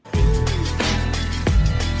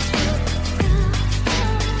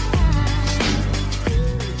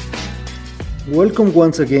Welcome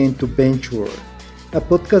once again to Venture, a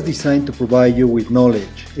podcast designed to provide you with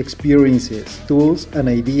knowledge, experiences, tools, and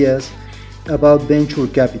ideas about venture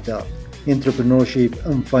capital, entrepreneurship,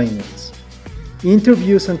 and finance.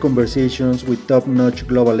 Interviews and conversations with top-notch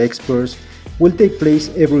global experts will take place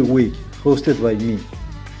every week, hosted by me,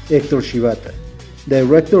 Hector Shibata,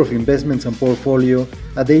 Director of Investments and Portfolio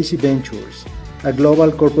at AC Ventures, a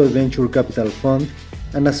global corporate venture capital fund,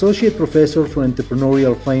 and Associate Professor for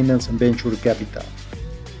Entrepreneurial Finance and Venture Capital.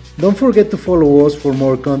 Don't forget to follow us for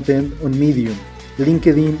more content on Medium,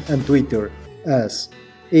 LinkedIn, and Twitter as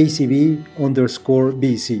ACV_BC.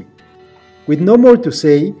 With no more to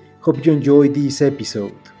say, hope you enjoy this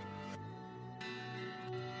episode.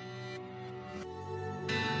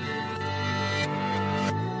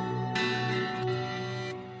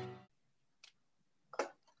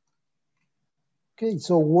 Okay,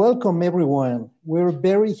 so welcome everyone. We're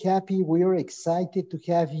very happy, we're excited to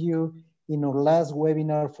have you in our last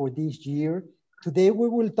webinar for this year. Today we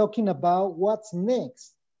will be talking about what's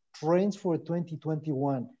next, trends for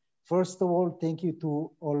 2021. First of all, thank you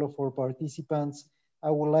to all of our participants.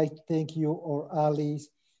 I would like to thank you, our allies,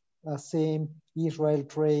 ASEM, Israel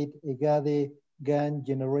Trade, EGADE, GAN,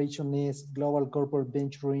 Generation S, Global Corporate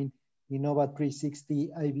Venturing, Innova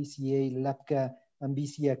 360, IBCA, LAPCA, and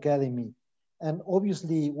BC Academy. And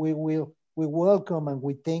obviously, we welcome and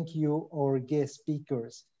we thank you, our guest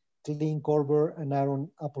speakers, Clint Korber and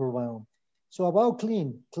Aaron Applebaum. So about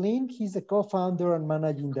Clint, he's the co-founder and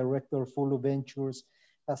managing director of Follow Ventures,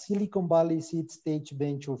 a Silicon Valley seed stage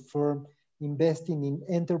venture firm investing in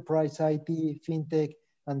enterprise IT, fintech,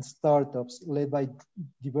 and startups led by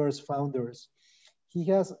diverse founders. He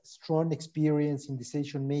has strong experience in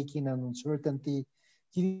decision-making and uncertainty.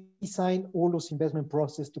 He designed all those investment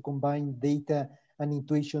process to combine data and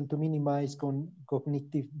intuition to minimize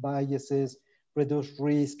cognitive biases, reduce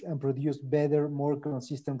risk, and produce better, more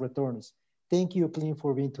consistent returns. Thank you, Clint,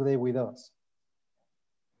 for being today with us.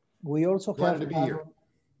 We also Glad to be here.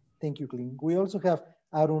 Thank you, Clint. We also have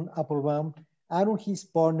Aaron Applebaum. Aaron, he's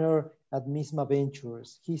partner at Misma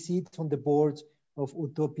Ventures. He sits on the boards of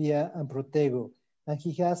Utopia and Protego, and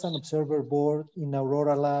he has an observer board in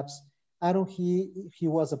Aurora Labs. Aaron, he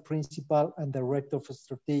was a principal and director of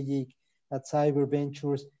strategic at Cyber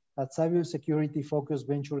Ventures, at cybersecurity-focused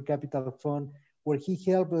venture capital fund, where he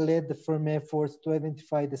helped lead the firm efforts to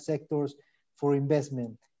identify the sectors for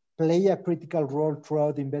investment, play a critical role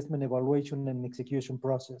throughout the investment evaluation and execution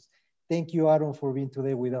process. Thank you, Aaron, for being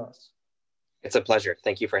today with us. It's a pleasure.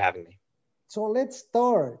 Thank you for having me. So let's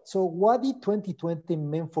start. So what did 2020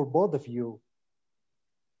 mean for both of you?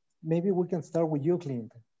 Maybe we can start with you,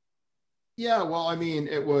 Clint. Yeah, well, I mean,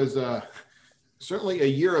 it was certainly a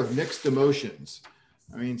year of mixed emotions.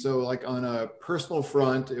 I mean, so like on a personal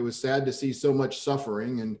front, it was sad to see so much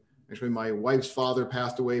suffering. And actually, my wife's father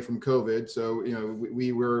passed away from COVID. So, you know,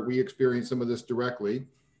 we experienced some of this directly.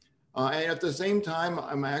 And at the same time,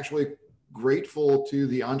 I'm actually grateful to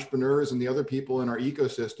the entrepreneurs and the other people in our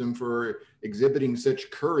ecosystem for exhibiting such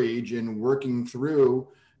courage and working through,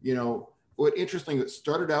 you know, what interesting, it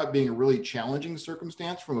started out being a really challenging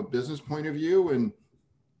circumstance from a business point of view. And,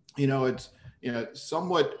 you know, it's, you know,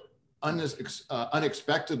 somewhat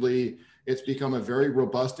unexpectedly, it's become a very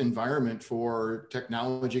robust environment for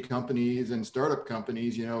technology companies and startup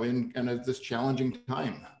companies, you know, in kind of this challenging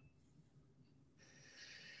time.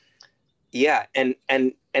 Yeah, and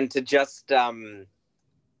to just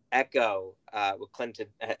echo what Clinton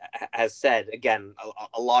has said, again,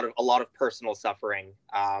 a lot of personal suffering,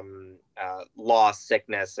 loss,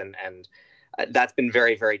 sickness, and that's been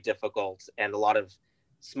very, very difficult. And a lot of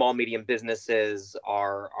small, medium businesses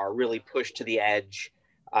are really pushed to the edge.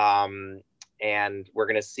 And we're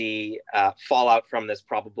going to see fallout from this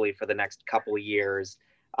probably for the next couple of years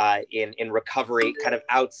in recovery, kind of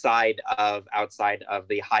outside of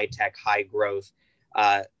the high tech, high growth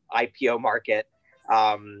IPO market.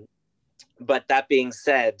 But that being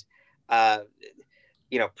said,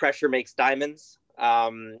 you know, pressure makes diamonds,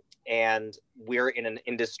 and we're in an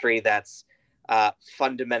industry that's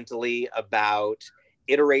fundamentally about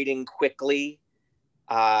iterating quickly,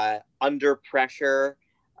 under pressure,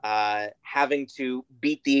 having to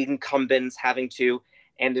beat the incumbents,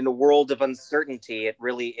 and in a world of uncertainty, it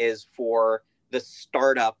really is for the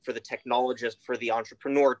startup, for the technologist, for the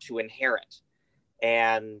entrepreneur to inherit.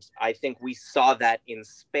 And I think we saw that in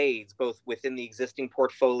spades, both within the existing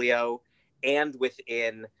portfolio and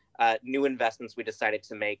within new investments we decided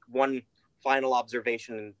to make. One final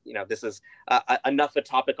observation, you know, this is enough a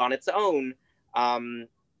topic on its own,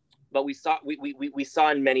 but we saw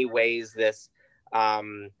in many ways this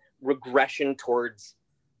regression towards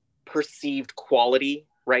perceived quality,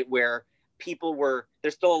 right? Where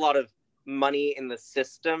there's still a lot of money in the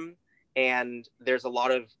system, and there's a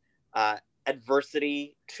lot of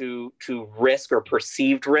adversity to risk or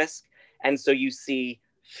perceived risk. And so you see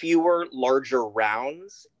fewer larger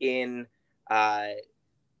rounds in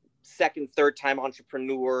second, third time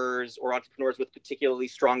entrepreneurs or entrepreneurs with particularly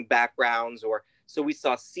strong backgrounds. Or so we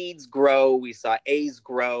saw seeds grow, we saw A's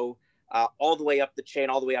grow, all the way up the chain,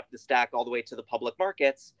 all the way up the stack, all the way to the public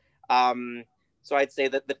markets. So I'd say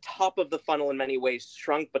that the top of the funnel in many ways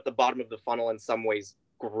shrunk, but the bottom of the funnel in some ways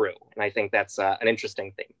grew. And I think that's an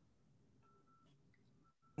interesting thing.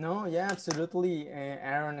 No, yeah, absolutely,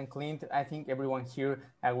 Aaron and Clint. I think everyone here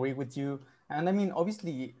agree with you. And I mean,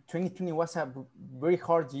 obviously, 2020 was a very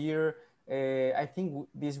hard year. I think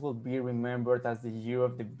this will be remembered as the year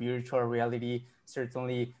of the virtual reality.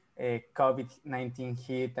 Certainly, COVID-19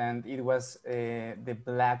 hit, and it was the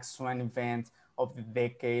black swan event of the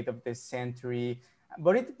decade, of the century.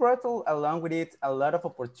 But it brought along with it a lot of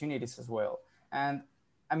opportunities as well. And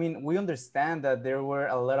I mean, we understand that there were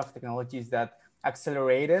a lot of technologies that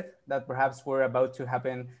accelerated, that perhaps were about to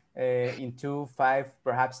happen in 2, 5,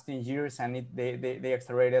 perhaps 10 years, and they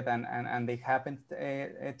accelerated and they happened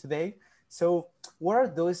today. So what are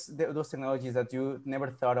those technologies that you never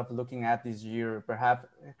thought of looking at this year?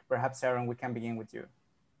 Perhaps Aaron, we can begin with you.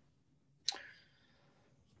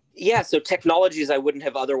 Yeah, so technologies I wouldn't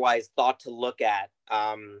have otherwise thought to look at,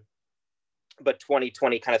 but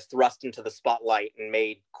 2020 kind of thrust into the spotlight and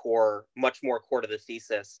made much more core to the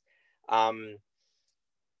thesis.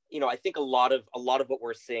 You know, I think a lot of what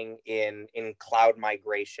we're seeing in cloud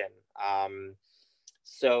migration.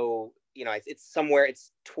 So, you know, it's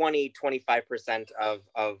 20-25% of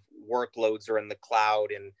workloads are in the cloud,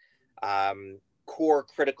 and core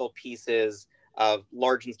critical pieces of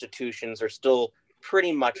large institutions are still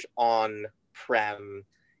pretty much on-prem.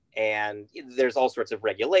 And there's all sorts of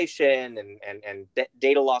regulation and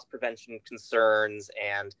data loss prevention concerns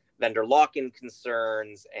and vendor lock-in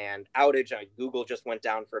concerns and outage. Google just went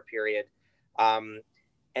down for a period.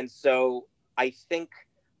 And so I think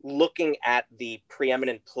looking at the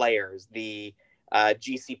preeminent players, the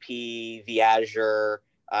GCP, the Azure,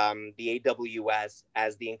 the AWS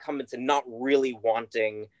as the incumbents, and not really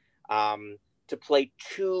wanting to play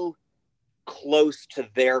too close to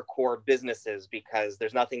their core businesses because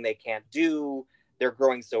there's nothing they can't do. They're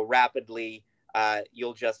growing so rapidly.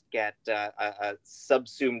 You'll just get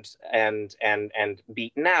subsumed and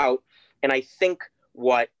beaten out. And I think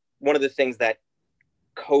one of the things that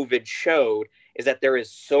COVID showed is that there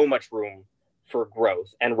is so much room for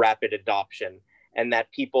growth and rapid adoption, and that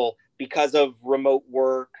people, because of remote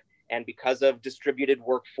work and because of distributed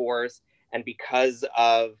workforce and because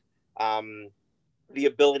of the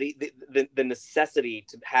ability, the necessity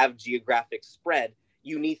to have geographic spread,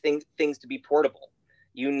 you need things to be portable.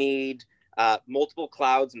 You need multiple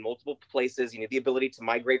clouds in multiple places. You need the ability to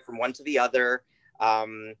migrate from one to the other.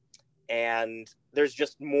 And there's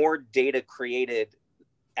just more data created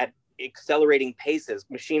at accelerating paces.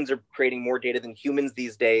 Machines are creating more data than humans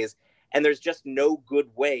these days. And there's just no good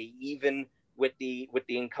way, even with the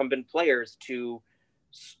incumbent players, to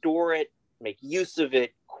store it, make use of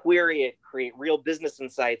it, query it, create real business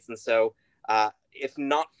insights. And so if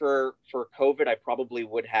not for COVID, I probably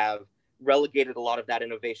would have relegated a lot of that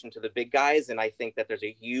innovation to the big guys. And I think that there's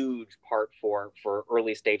a huge part for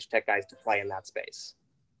early stage tech guys to play in that space.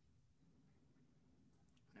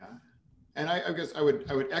 Yeah. And I guess I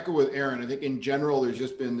would echo with Aaron. I think in general, there's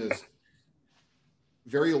just been this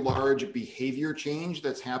very large behavior change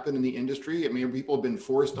that's happened in the industry. I mean, people have been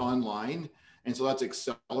forced online, and so that's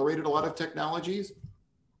accelerated a lot of technologies.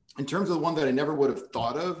 In terms of the one that I never would have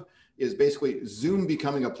thought of is basically Zoom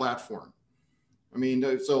becoming a platform. I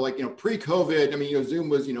mean, so like, pre-COVID, I mean, Zoom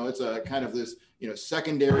was, it's a kind of this,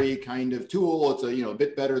 secondary kind of tool. It's a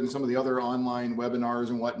bit better than some of the other online webinars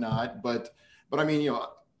and whatnot. But I mean,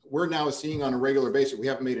 we're now seeing on a regular basis, we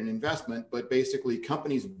haven't made an investment, but basically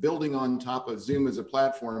companies building on top of Zoom as a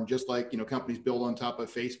platform, just like, companies build on top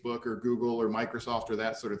of Facebook or Google or Microsoft or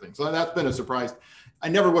that sort of thing. So that's been a surprise. I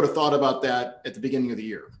never would have thought about that at the beginning of the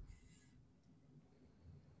year.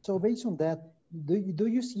 So based on that, do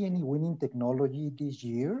you see any winning technology this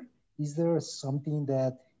year? Is there something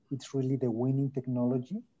that it's really the winning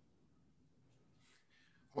technology?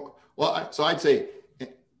 Well, so I'd say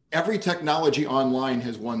every technology online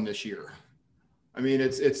has won this year. I mean,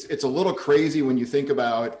 it's a little crazy when you think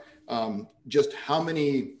about just how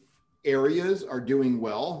many areas are doing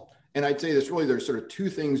well. And I'd say there's sort of two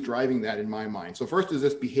things driving that in my mind. So first is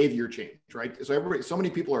this behavior change, right? So many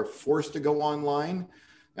people are forced to go online.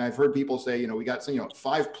 And I've heard people say, we got some,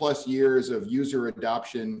 5+ years of user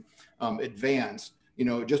adoption advance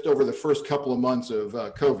just over the first couple of months of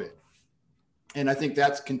COVID. And I think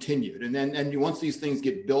that's continued. And then once these things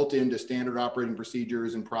get built into standard operating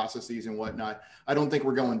procedures and processes and whatnot, I don't think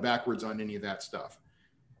we're going backwards on any of that stuff.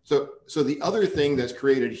 So the other thing that's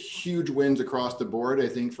created huge wins across the board, I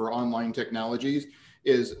think, for online technologies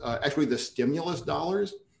is actually the stimulus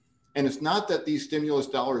dollars. And it's not that these stimulus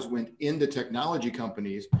dollars went into technology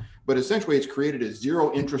companies, but essentially it's created a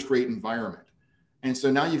zero interest rate environment. And so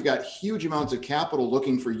now you've got huge amounts of capital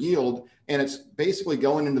looking for yield, and it's basically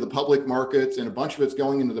going into the public markets, and a bunch of it's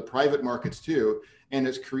going into the private markets too. And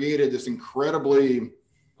it's created this incredibly,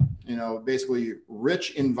 basically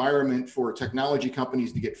rich environment for technology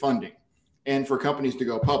companies to get funding and for companies to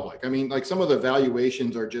go public. I mean, like some of the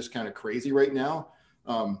valuations are just kind of crazy right now.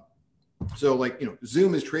 So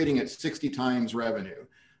Zoom is trading at 60 times revenue.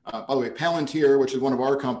 By the way, Palantir, which is one of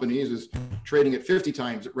our companies, is trading at 50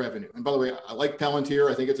 times revenue. And by the way, I like Palantir.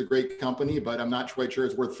 I think it's a great company, but I'm not quite sure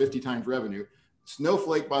it's worth 50 times revenue.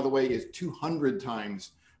 Snowflake, by the way, is 200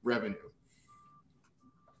 times revenue.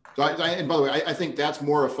 So and by the way, I think that's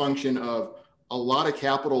more a function of a lot of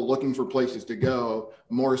capital looking for places to go,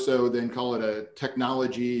 more so than call it a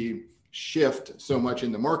technology shift so much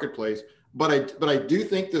in the marketplace. But I do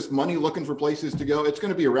think this money looking for places to go, it's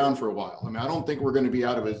going to be around for a while. I mean, I don't think we're going to be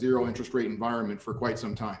out of a zero interest rate environment for quite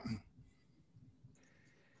some time.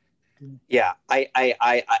 Yeah, I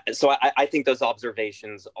think those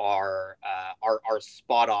observations are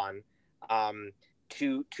spot on.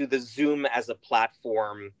 To the Zoom as a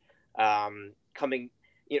platform coming,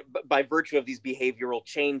 by virtue of these behavioral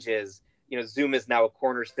changes, Zoom is now a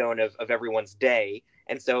cornerstone of everyone's day,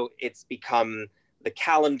 and so it's become the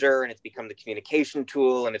calendar, and it's become the communication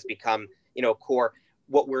tool, and it's become, core.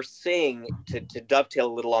 What we're seeing, to dovetail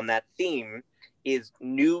a little on that theme, is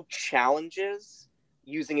new challenges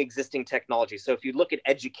using existing technology. So if you look at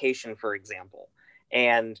education, for example,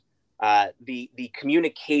 and the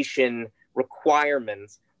communication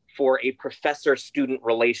requirements for a professor-student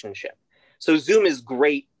relationship. So Zoom is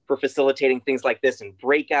great for facilitating things like this in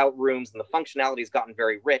breakout rooms, and the functionality has gotten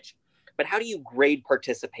very rich. But how do you grade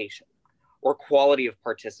participation or quality of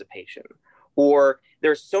participation? Or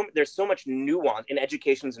there's so much nuance in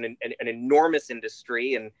education. Is an enormous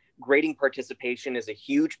industry, and grading participation is a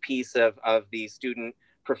huge piece of the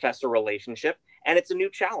student-professor relationship, and it's a new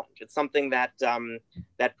challenge. It's something that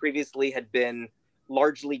that previously had been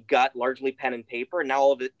largely largely pen and paper, and now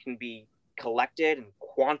all of it can be collected and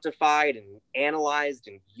quantified and analyzed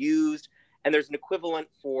and used. And there's an equivalent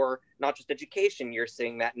for not just education. You're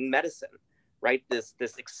seeing that in medicine, right? This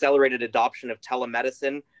accelerated adoption of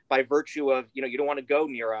telemedicine by virtue of, you don't want to go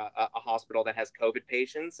near a hospital that has COVID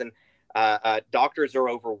patients, and doctors are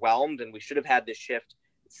overwhelmed, and we should have had this shift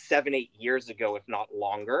 7-8 years ago, if not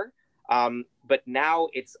longer. But now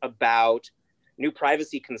it's about new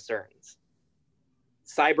privacy concerns,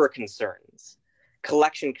 cyber concerns,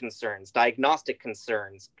 collection concerns, diagnostic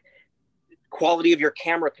concerns, quality of your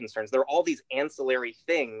camera concerns. There are all these ancillary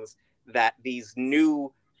things that these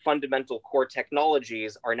new fundamental core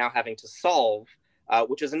technologies are now having to solve,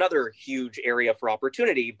 which is another huge area for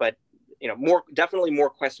opportunity, but definitely more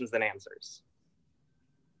questions than answers.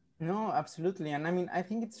 No, absolutely. And I mean, I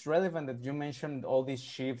think it's relevant that you mentioned all these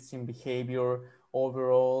shifts in behavior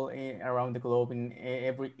overall around the globe in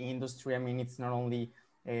every industry. I mean, it's not only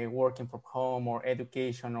working from home or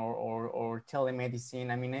education or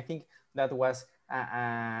telemedicine. I mean, I think that was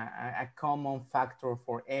a common factor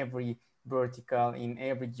for every vertical in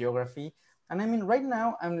every geography. And I mean, right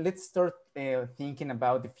now, let's start thinking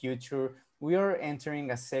about the future. We are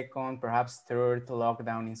entering a second, perhaps third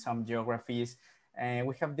lockdown in some geographies.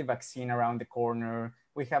 We have the vaccine around the corner.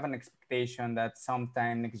 We have an expectation that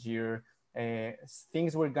sometime next year,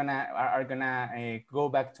 things are gonna go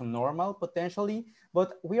back to normal potentially.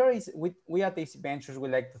 But we at AC Ventures, we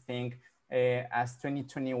like to think as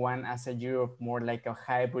 2021 as a year of more like a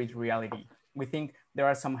hybrid reality. We think there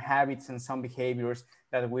are some habits and some behaviors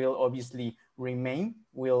that will obviously remain,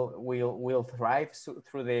 will thrive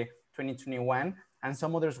through the 2021, and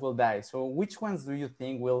some others will die. So which ones do you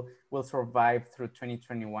think will survive through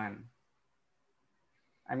 2021?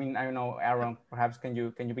 I mean, I don't know, Aaron, perhaps can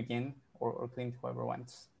you begin, or Clint, whoever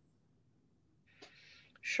wants.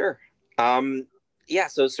 Sure. Yeah,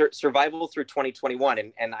 so survival through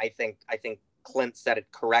 2021, and I think Clint said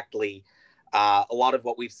it correctly. A lot of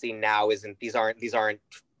what we've seen now these aren't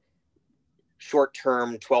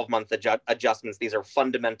short-term 12-month adjustments. These are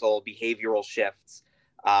fundamental behavioral shifts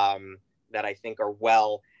that I think are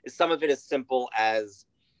some of it as simple as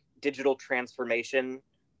digital transformation,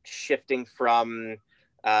 shifting from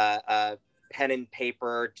pen and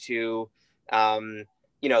paper to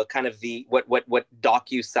you know, kind of the what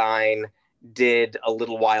DocuSign did a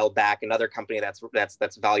little while back, another company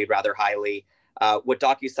that's valued rather highly. What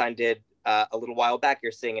DocuSign did a little while back,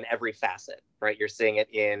 you're seeing in every facet, right? You're seeing it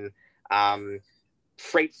in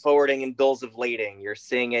freight forwarding and bills of lading. You're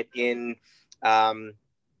seeing it in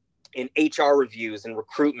HR reviews and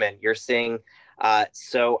recruitment. You're seeing.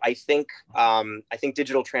 So I think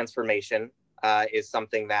digital transformation is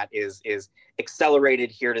something that is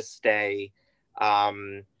accelerated, here to stay.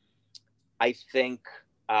 I think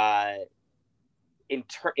in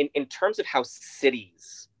terms of how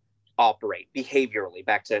cities operate behaviorally,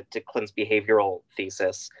 back to Clint's behavioral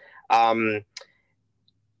thesis,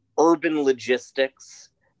 urban logistics,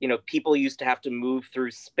 you know, people used to have to move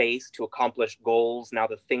through space to accomplish goals. Now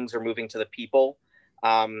the things are moving to the people.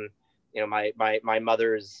 You know, my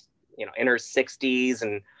mother's, you know, in her 60s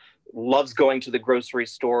and loves going to the grocery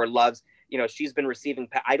store, loves, you know, she's been receiving,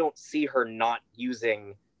 I don't see her not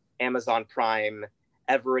using Amazon Prime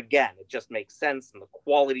ever again. It just makes sense, and the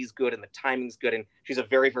quality's good and the timing's good, and she's a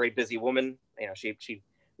very, very busy woman. You know, she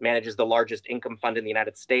manages the largest income fund in the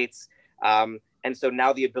United States, and so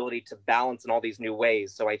now the ability to balance in all these new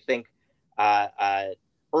ways. So I think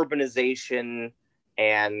urbanization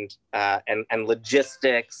and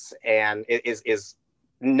logistics is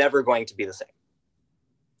never going to be the same.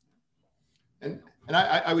 And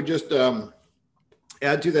I would just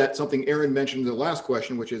add to that something Aaron mentioned in the last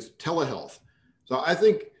question, which is telehealth. So I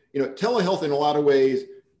think, you know, telehealth in a lot of ways,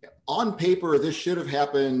 on paper, this should have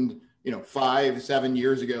happened, you know, 5-7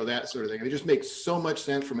 years ago, that sort of thing. It just makes so much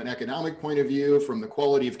sense from an economic point of view, from the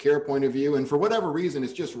quality of care point of view. And for whatever reason,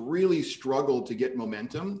 it's just really struggled to get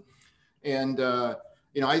momentum. And,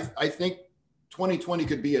 you know, I think 2020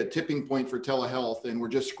 could be a tipping point for telehealth, and we're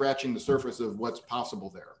just scratching the surface of what's possible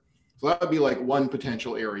there. So that would be like one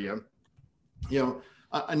potential area. You know,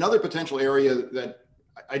 another potential area that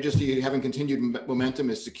I just see having continued momentum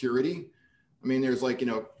is security. I mean, there's like, you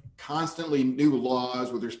know, constantly new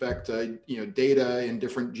laws with respect to, you know, data in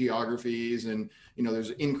different geographies, and, you know,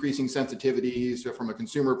 there's increasing sensitivities from a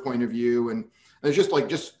consumer point of view. And there's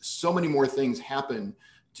just so many more things happen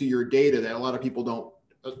to your data that a lot of people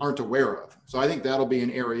aren't aware of. So I think that'll be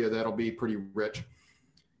an area that'll be pretty rich.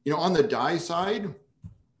 You know, on the DAI side,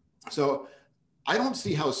 so I don't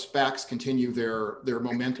see how SPACs continue their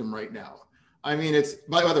momentum right now. I mean,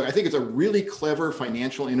 by the way, I think it's a really clever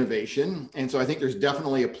financial innovation. And so I think there's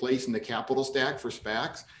definitely a place in the capital stack for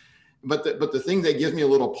SPACs. But the thing that gives me a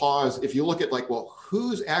little pause, if you look at like, well,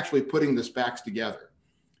 who's actually putting the SPACs together?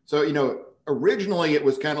 So, you know, originally it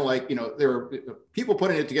was kind of like, you know, there were people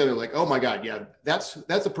putting it together like, oh my God, yeah, that's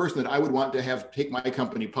a person that I would want to have take my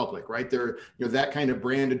company public, right? They're, you know, that kind of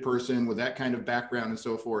branded person with that kind of background and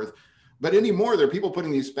so forth. But anymore, there are people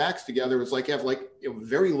putting these SPACs together. It's like have like, you know,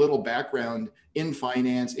 very little background in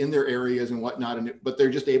finance, in their areas and whatnot, but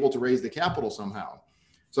they're just able to raise the capital somehow.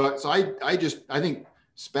 So I think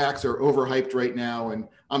SPACs are overhyped right now, and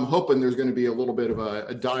I'm hoping there's going to be a little bit of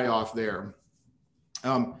a die-off there.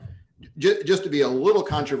 Just to be a little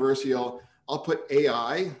controversial, I'll put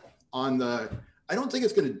AI on the. I don't think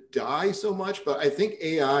it's going to die so much, but I think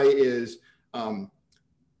AI is,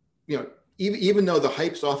 you know. Even though the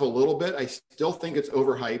hype's off a little bit, I still think it's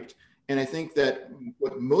overhyped. And I think that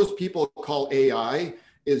what most people call AI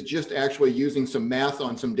is just actually using some math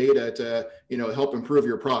on some data to, you know, help improve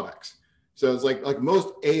your products. So it's like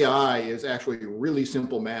most AI is actually really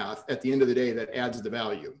simple math at the end of the day that adds the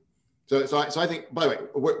value. So I think, by the way,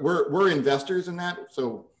 we're investors in that.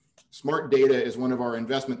 So smart data is one of our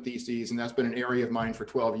investment theses, and that's been an area of mine for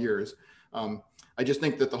 12 years. I just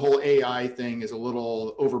think that the whole AI thing is a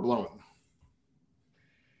little overblown.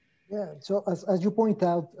 Yeah, so as you point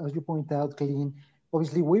out, Colleen,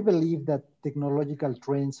 obviously we believe that technological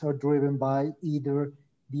trends are driven by either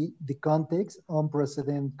the context,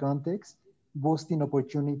 unprecedented context, boosting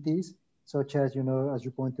opportunities, such as, you know, as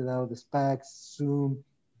you pointed out, the SPACs, Zoom,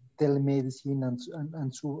 telemedicine,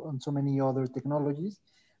 and so many other technologies.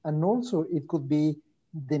 And also it could be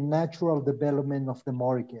the natural development of the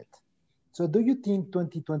market. So do you think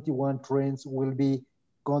 2021 trends will be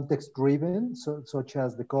context-driven, such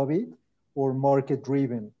as the COVID, or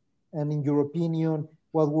market-driven? And in your opinion,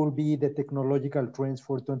 what will be the technological trends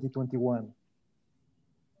for 2021?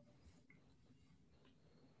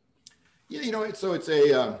 Yeah, you know, so it's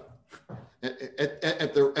a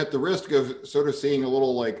at the risk of sort of seeing a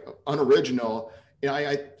little like unoriginal, you know,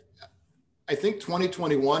 I think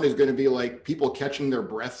 2021 is going to be like people catching their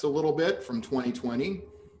breaths a little bit from 2020,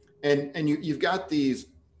 and you've got these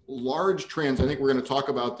large trends. I think we're going to talk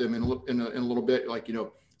about them in a little bit, like, you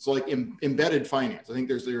know, so like embedded finance. I think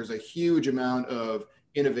there's a huge amount of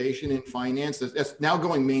innovation in finance that's now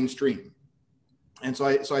going mainstream. And so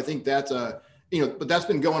I think that's but that's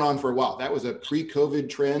been going on for a while. That was a pre-COVID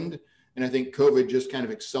trend. And I think COVID just kind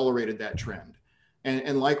of accelerated that trend.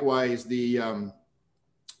 And likewise, the,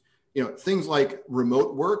 things like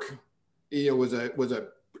remote work, it was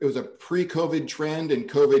a pre-COVID trend, and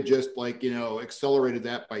COVID just accelerated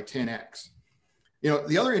that by 10x.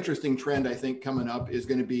 The other interesting trend I think coming up is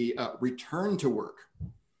going to be return to work.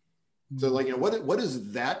 So what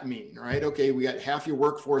does that mean, right? Okay, we got half your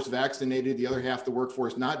workforce vaccinated, the other half the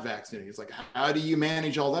workforce not vaccinated. It's like, how do you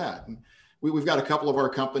manage all that? And we've got a couple of our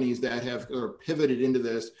companies that have pivoted into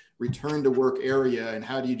this return to work area, and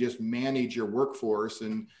how do you just manage your workforce?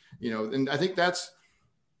 And and I think that's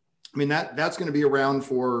going to be around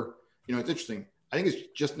for, it's interesting. I think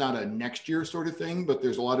it's just not a next year sort of thing, but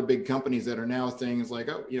there's a lot of big companies that are now things like,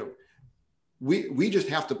 we just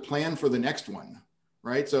have to plan for the next one.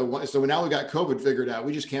 Right. So now we got COVID figured out.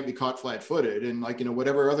 We just can't be caught flat footed, and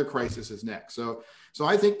whatever other crisis is next. So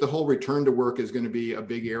I think the whole return to work is going to be a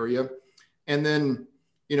big area. And then,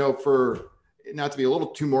 for not to be a little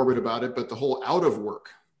too morbid about it, but the whole out of work.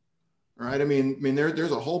 Right. I mean,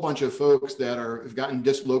 there's a whole bunch of folks that have gotten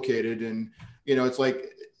dislocated, and, it's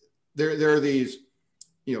like there are these,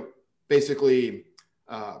 basically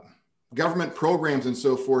government programs and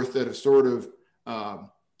so forth that have sort of,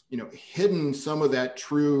 hidden some of that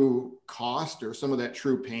true cost or some of that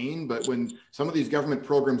true pain. But when some of these government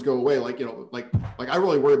programs go away, like I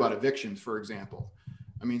really worry about evictions, for example.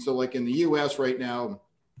 I mean, so like in the US right now,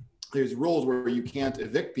 there's rules where you can't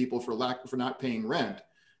evict people for not paying rent.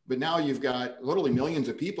 But now you've got literally millions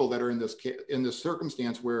of people that are in this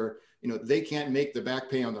circumstance where, they can't make the back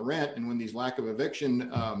pay on the rent. And when these lack of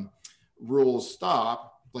eviction rules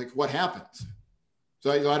stop, like what happens?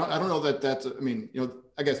 So I don't know that that's,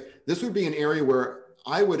 I guess this would be an area where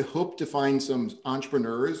I would hope to find some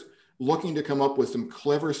entrepreneurs looking to come up with some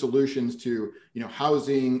clever solutions to,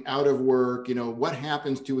 housing, out of work, what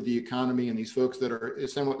happens to the economy and these folks that are in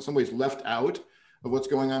some ways left out of what's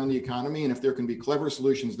going on in the economy. And if there can be clever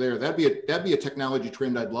solutions there, that'd be a technology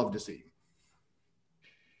trend I'd love to see.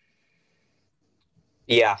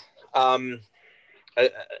 Yeah.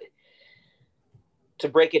 To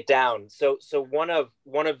break it down, so one of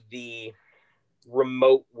the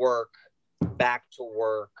remote work, back to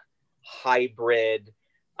work, hybrid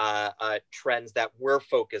trends that we're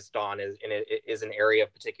focused on is an area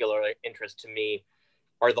of particular interest to me,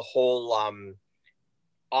 are the whole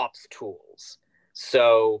ops tools.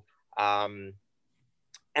 So ML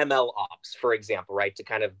ops, for example, right, to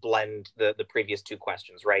kind of blend the previous two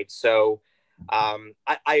questions, right? So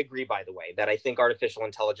I agree, by the way, that I think artificial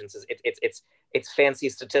intelligence is it's fancy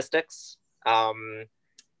statistics, and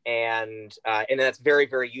that's very,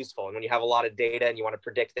 very useful. And when you have a lot of data and you want to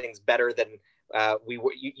predict things better than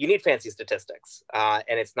you need fancy statistics, and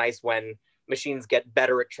it's nice when machines get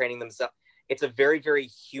better at training themselves. It's a very, very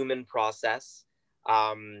human process,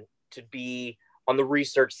 to be on the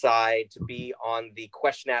research side, to be on the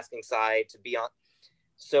question asking side, to be on.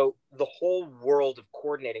 So the whole world of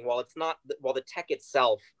coordinating, while the tech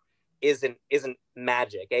itself isn't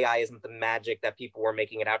magic, AI isn't the magic that people were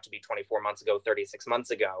making it out to be 24 months ago, 36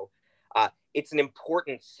 months ago. It's an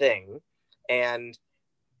important thing, and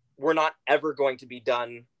we're not ever going to be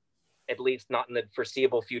done, at least not in the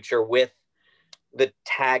foreseeable future, with the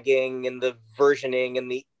tagging and the versioning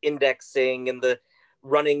and the indexing and the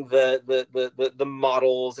running the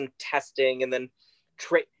models and testing and then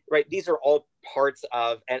right. These are all parts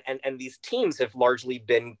of, and these teams have largely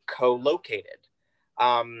been co-located.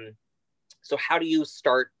 So how do you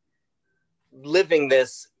start living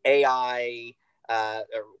this AI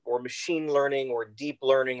or machine learning or deep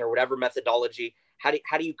learning or whatever methodology? How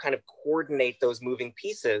do you kind of coordinate those moving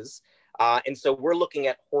pieces? And so we're looking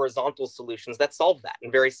at horizontal solutions that solve that.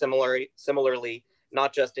 And very similarly,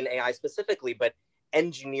 not just in AI specifically, but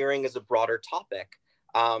engineering is a broader topic.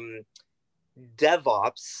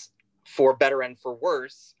 DevOps, for better and for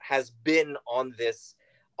worse, has been on this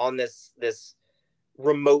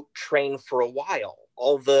remote train for a while.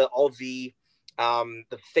 All the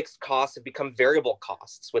fixed costs have become variable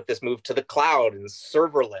costs with this move to the cloud and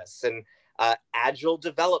serverless and agile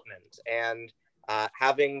development and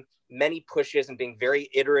having many pushes and being very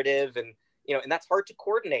iterative, and that's hard to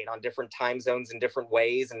coordinate on different time zones in different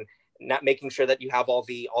ways, and not making sure that you have all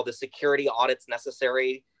the security audits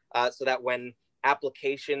necessary so that when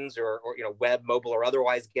applications or web, mobile, or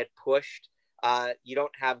otherwise get pushed, you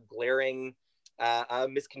don't have glaring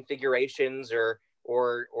misconfigurations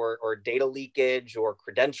or data leakage or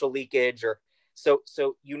credential leakage, or so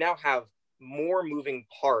you now have more moving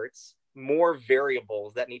parts, more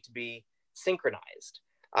variables that need to be synchronized.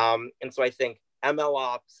 And so I think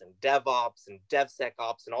MLOps and DevOps and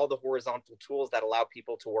DevSecOps and all the horizontal tools that allow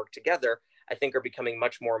people to work together, I think are becoming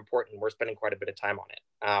much more important. We're spending quite a bit of time on it.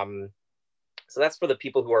 So that's for the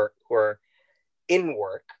people who are in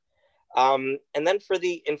work. And then for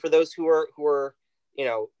those who are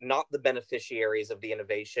not the beneficiaries of the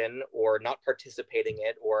innovation or not participating in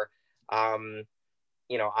it, or I'm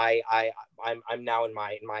now in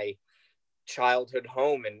my childhood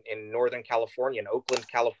home in Northern California, in Oakland,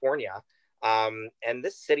 California. And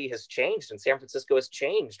this city has changed, and San Francisco has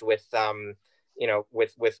changed with the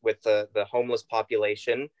homeless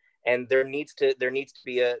population, and there needs to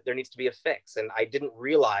be a fix. And I didn't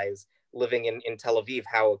realize living in Tel Aviv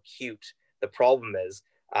how acute the problem is.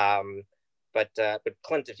 But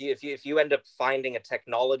Clint, if you end up finding a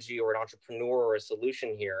technology or an entrepreneur or a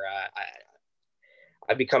solution here,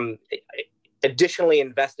 I've become additionally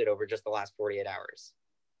invested over just the last 48 hours.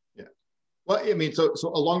 Yeah. Well, I mean, so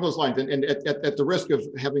along those lines, and at the risk of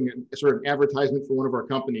having a sort of advertisement for one of our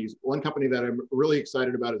companies, one company that I'm really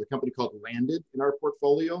excited about is a company called Landed in our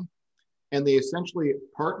portfolio. And they essentially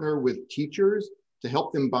partner with teachers to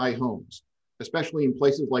help them buy homes, especially in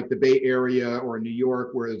places like the Bay Area or New York,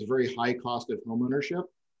 where there's a very high cost of homeownership.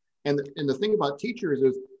 And the thing about teachers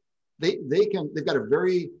is they've got a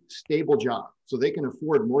very stable job, so they can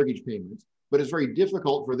afford mortgage payments. But it's very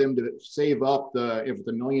difficult for them to save up if it's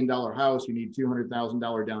 $1 million house, you need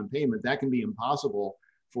 $200,000 down payment. That can be impossible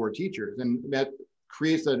for teachers. And that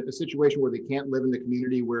creates a situation where they can't live in the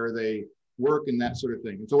community where they work and that sort of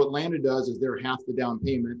thing. And so what Landed does is they're half the down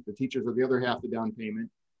payment, the teachers are the other half the down payment.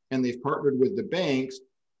 And they've partnered with the banks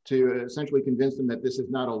to essentially convince them that this is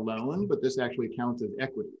not a loan, but this actually counts as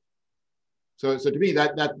equity. So to me,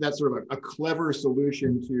 that's sort of a clever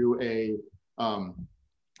solution to a, kind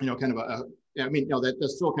of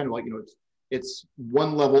that's still kind of like, it's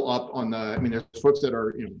one level up on there's folks that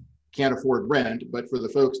are, can't afford rent, but for the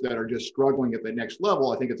folks that are just struggling at the next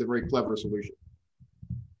level, I think it's a very clever solution.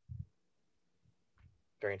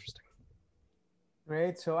 Very interesting.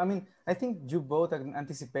 Great. So, I think you both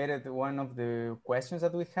anticipated one of the questions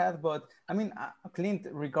that we had, but Clint,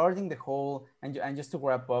 regarding the whole, and just to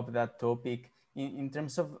wrap up that topic, in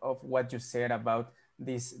terms of what you said about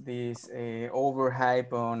this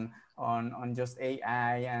overhype on just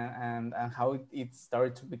AI and how it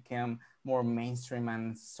started to become more mainstream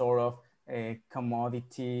and sort of a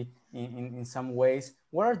commodity in some ways,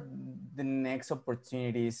 what are the next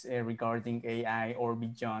opportunities regarding AI or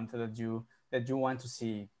beyond that you want to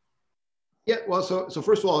see? Yeah, well, so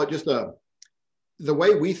first of all, just the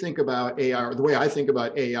way we think about AI, or the way I think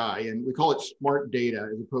about AI, and we call it smart data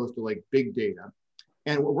as opposed to like big data.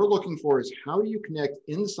 And what we're looking for is how do you connect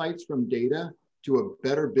insights from data to a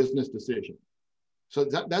better business decision? So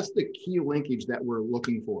that's the key linkage that we're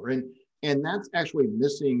looking for. And that's actually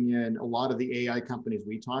missing in a lot of the AI companies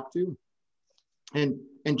we talk to. And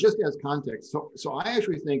just as context, so I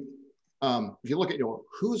actually think, if you look at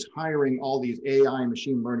who's hiring all these AI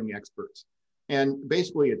machine learning experts, and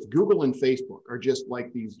basically it's Google and Facebook are just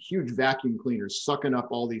like these huge vacuum cleaners sucking up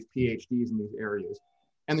all these PhDs in these areas,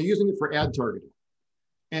 and they're using it for ad targeting.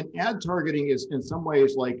 And ad targeting is in some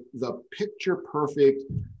ways like the picture perfect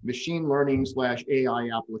machine learning / AI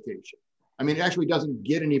application. It actually doesn't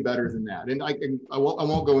get any better than that. And I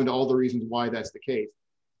won't go into all the reasons why that's the case,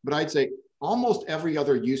 but I'd say almost every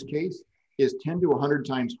other use case is 10 to 100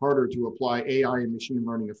 times harder to apply AI and machine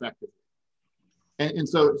learning effectively. And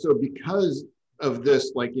so because of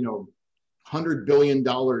this, $100 billion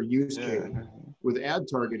use case with ad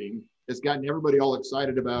targeting, it's gotten everybody all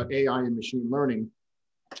excited about AI and machine learning,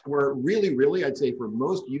 where really, I'd say for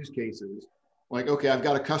most use cases, like, okay, I've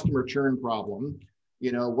got a customer churn problem.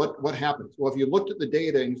 What happens? Well, if you looked at the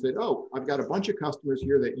data and you said, oh, I've got a bunch of customers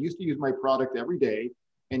here that used to use my product every day,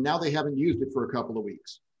 and now they haven't used it for a couple of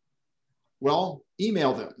weeks. Well,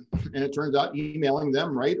 email them. And it turns out emailing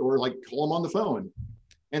them, right? Or call them on the phone.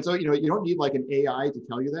 And so, you don't need like an AI to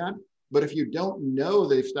tell you that. But if you don't know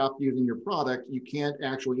they've stopped using your product, you can't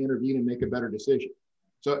actually intervene and make a better decision.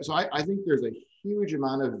 So I think there's a huge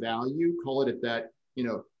amount of value, call it at that,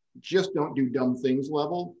 just don't do dumb things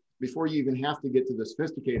level before you even have to get to the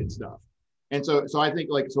sophisticated stuff. And so I think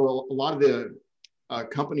a lot of the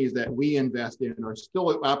companies that we invest in are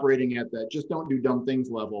still operating at that just don't do dumb things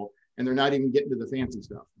level, and they're not even getting to the fancy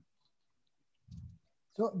stuff.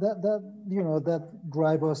 So that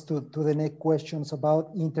drives us to the next questions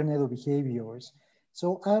about Internet of Behaviors.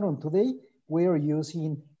 So Aaron, today we are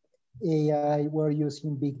using AI, we're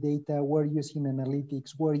using big data, we're using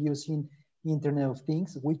analytics, we're using Internet of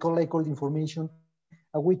Things. We collect all the information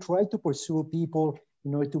and we try to pursue people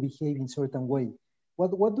in order to behave in a certain way.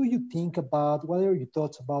 What do you think about, what are your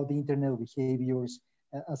thoughts about the internet behaviors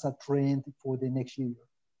as a trend for the next year?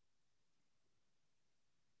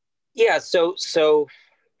 Yeah, so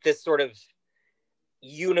this sort of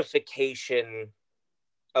unification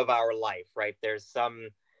of our life, right? There's some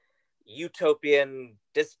utopian,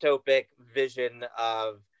 dystopic vision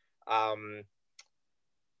of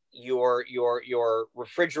your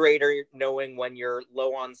refrigerator knowing when you're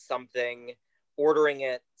low on something, ordering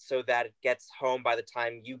it so that it gets home by the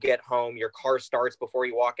time you get home. Your car starts before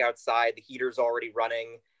you walk outside. The heater's already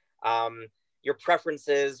running. Your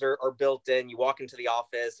preferences are built in. You walk into the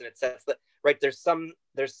office and it says that, right? There's some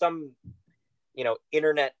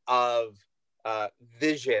internet of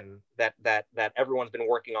vision that everyone's been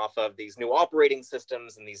working off of, these new operating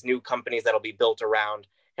systems and these new companies that'll be built around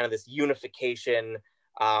kind of this unification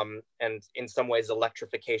and in some ways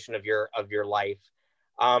electrification of your life.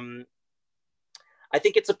 I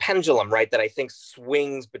think it's a pendulum, right, that I think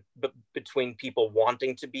swings between people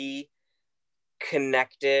wanting to be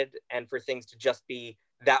connected and for things to just be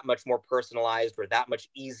that much more personalized or that much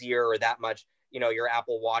easier or that much, your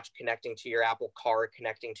Apple Watch connecting to your Apple Car,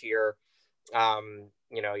 connecting to your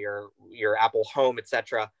your Apple Home,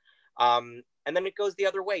 etc. And then it goes the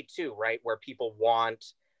other way too, right, where people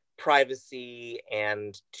want privacy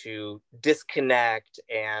and to disconnect.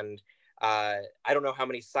 And I don't know how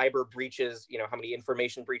many cyber breaches, how many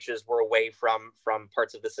information breaches we're away from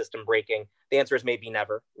parts of the system breaking. The answer is maybe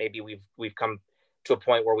never. Maybe we've come to a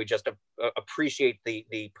point where we just appreciate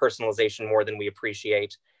the personalization more than we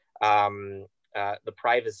appreciate the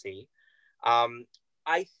privacy.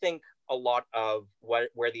 I think a lot of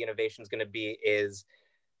where the innovation is going to be is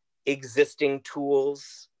existing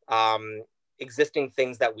tools, existing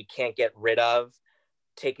things that we can't get rid of,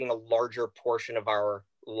 taking a larger portion of our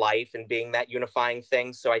life and being that unifying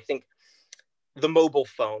thing. So I think the mobile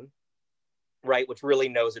phone, right, which really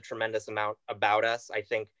knows a tremendous amount about us. I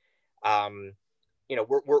think,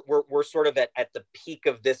 we're sort of at the peak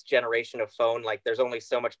of this generation of phone. Like there's only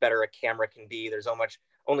so much better a camera can be. There's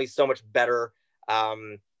only so much better,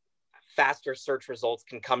 faster search results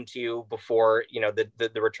can come to you before,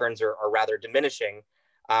 the returns are rather diminishing.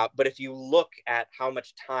 But if you look at how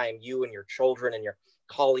much time you and your children and your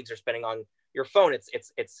colleagues are spending on your phone,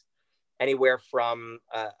 it's anywhere from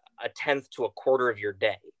a tenth to a quarter of your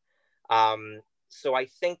day. So I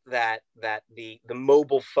think that the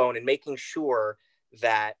mobile phone and making sure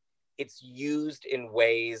that it's used in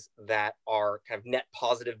ways that are kind of net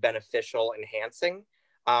positive, beneficial, enhancing,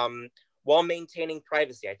 while maintaining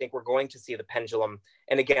privacy. I think we're going to see the pendulum.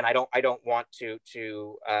 And again, I don't want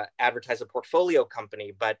to advertise a portfolio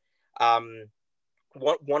company, but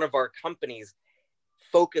one of our companies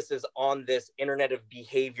focuses on this internet of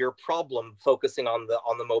behavior problem, focusing on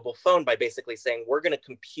the mobile phone by basically saying, we're going to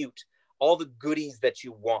compute all the goodies that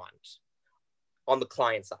you want on the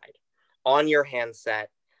client side, on your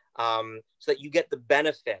handset, so that you get the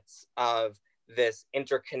benefits of this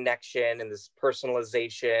interconnection and this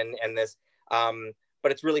personalization and this,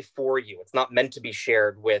 but it's really for you. It's not meant to be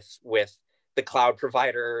shared with the cloud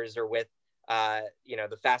providers or with,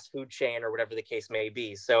 the fast food chain or whatever the case may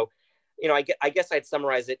be. So, I guess I'd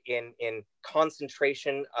summarize it in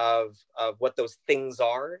concentration of what those things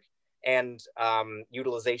are and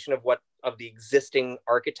utilization of the existing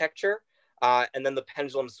architecture, and then the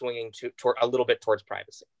pendulum swinging toward a little bit towards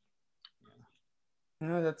privacy.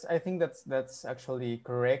 No, I think that's actually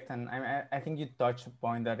correct, and I think you touched a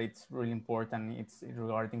point that it's really important. It's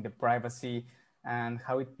regarding the privacy and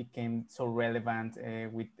how it became so relevant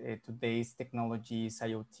with today's technologies,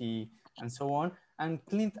 IoT, and so on. And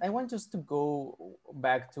Clint, I want just to go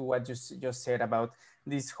back to what you just said about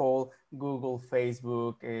this whole Google,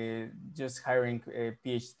 Facebook, just hiring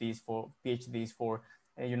PhDs for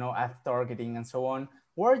ad targeting and so on.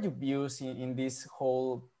 What are your views in this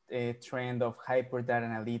whole trend of hyper data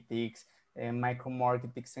analytics, micro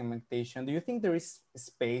marketing segmentation? Do you think there is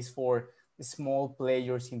space for small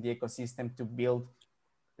players in the ecosystem to build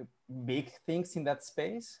big things in that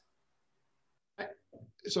space?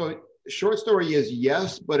 So short story is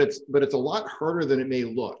yes, but it's a lot harder than it may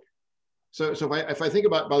look. So if I think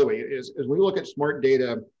about, by the way, as we look at smart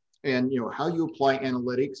data and how you apply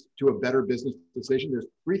analytics to a better business decision, there's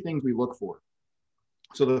three things we look for.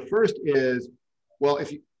 So the first is, well,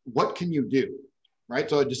 what can you do, right?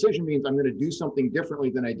 So a decision means I'm going to do something differently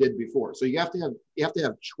than I did before. So you have to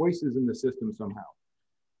have choices in the system somehow.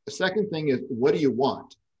 The second thing is, what do you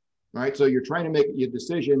want? Right. So you're trying to make a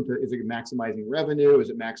decision is it maximizing revenue? Is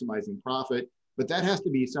it maximizing profit? But that has to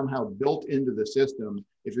be somehow built into the system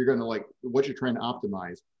if you're going to what you're trying to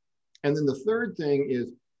optimize. And then the third thing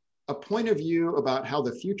is a point of view about how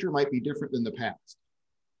the future might be different than the past.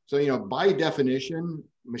 So, by definition,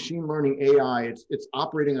 machine learning AI, it's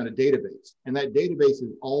operating on a database, and that database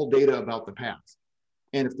is all data about the past.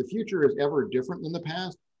 And if the future is ever different than the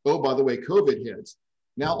past, oh, by the way, COVID hits.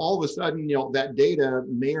 Now, all of a sudden, that data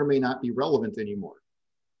may or may not be relevant anymore.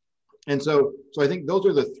 And so I think those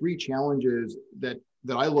are the three challenges that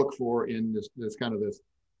I look for in this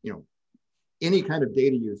any kind of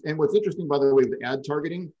data use. And what's interesting, by the way, the ad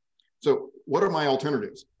targeting. So what are my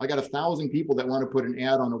alternatives? I got 1,000 people that want to put an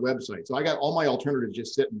ad on a website. So I got all my alternatives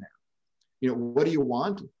just sitting there. What do you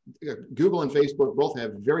want? Google and Facebook both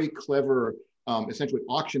have very clever, essentially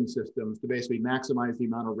auction systems to basically maximize the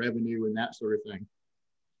amount of revenue and that sort of thing.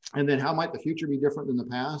 And then how might the future be different than the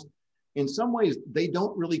past? In some ways, they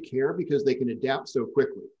don't really care because they can adapt so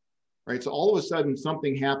quickly, right? So all of a sudden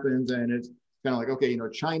something happens and it's kind of like, okay,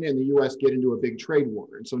 China and the US get into a big trade war.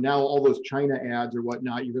 And so now all those China ads or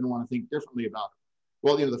whatnot, you're going to want to think differently about it.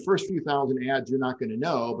 Well, the first few thousand ads, you're not going to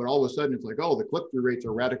know, but all of a sudden it's like, oh, the click-through rates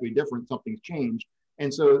are radically different. Something's changed.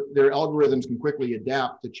 And so their algorithms can quickly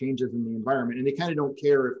adapt to changes in the environment. And they kind of don't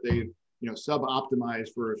care if they've,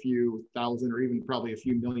 sub-optimized for a few thousand or even probably a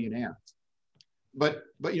few million ads. But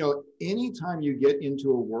anytime you get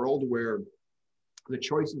into a world where the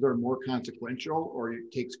choices are more consequential, or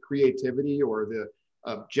it takes creativity, or the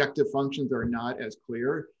objective functions are not as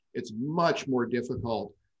clear, it's much more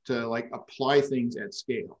difficult to apply things at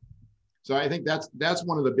scale. So I think that's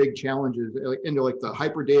one of the big challenges into the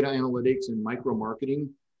hyper data analytics and micro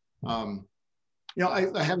marketing. I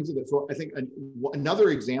haven't said that. So I think another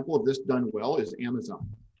example of this done well is Amazon.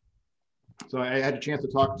 So I had a chance to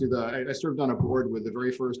talk to I served on a board with the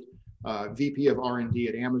very first VP of R&D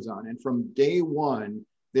at Amazon. And from day one,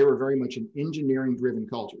 they were very much an engineering driven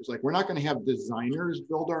culture. It's like, we're not going to have designers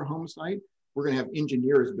build our home site. We're going to have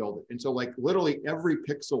engineers build it. And so literally every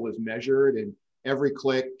pixel is measured and every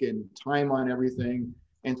click and time on everything.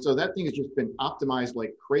 And so that thing has just been optimized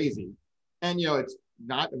like crazy. And, it's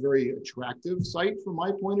not a very attractive site from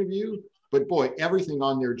my point of view, but boy, everything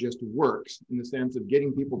on there just works in the sense of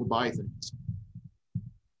getting people to buy things.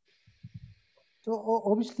 So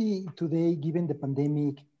obviously today, given the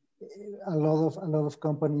pandemic, a lot of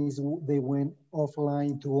companies, they went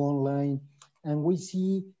offline to online, and we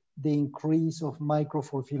see the increase of micro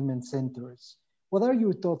fulfillment centers. What are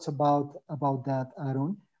your thoughts about that,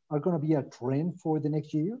 Aaron? Are going to be a trend for the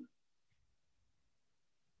next year?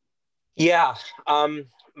 Yeah,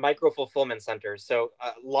 micro fulfillment centers. So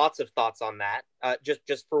lots of thoughts on that.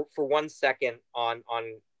 Just for 1 second on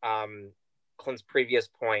Clint's previous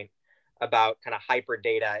point about kind of hyper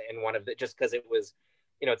data, and one of the, just because it was,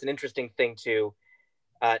 it's an interesting thing to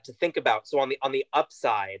think about. So on the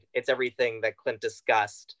upside, it's everything that Clint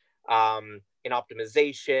discussed in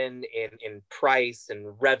optimization, in price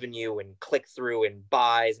and revenue and click through and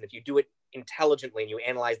buys. And if you do it intelligently and you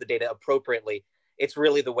analyze the data appropriately, it's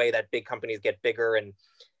really the way that big companies get bigger. And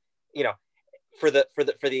for the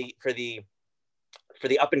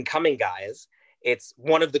up and coming guys, it's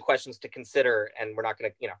one of the questions to consider. And we're not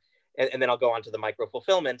going to, and then I'll go on to the micro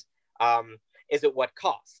fulfillment. Is it what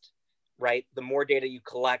cost, right? The more data you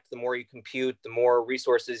collect, the more you compute, the more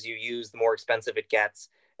resources you use, the more expensive it gets.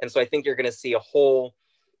 And so I think you're going to see a whole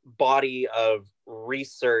body of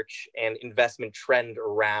research and investment trend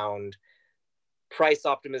around price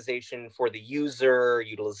optimization for the user,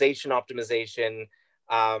 utilization optimization,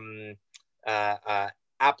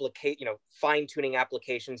 fine-tuning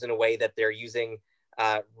applications in a way that they're using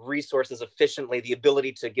resources efficiently, the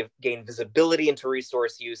ability to gain visibility into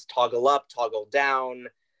resource use, toggle up, toggle down,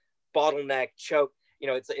 bottleneck, choke.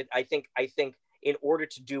 I think in order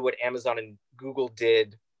to do what Amazon and Google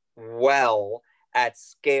did well at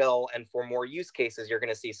scale and for more use cases, you're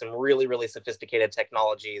going to see some really, really sophisticated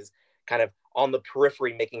technologies kind of on the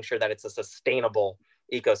periphery, making sure that it's a sustainable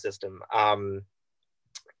ecosystem.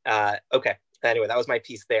 Okay. Anyway, that was my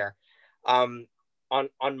piece there. On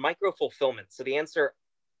micro fulfillment. So the answer,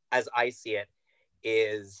 as I see it,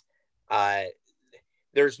 is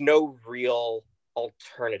there's no real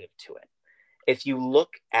alternative to it. If you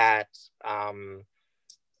look at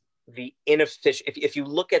the inefficient, if you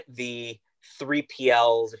look at the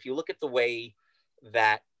 3PLs, if you look at the way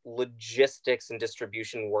that logistics and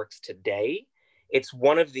distribution works today, it's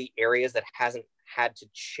one of the areas that hasn't had to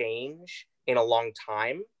change in a long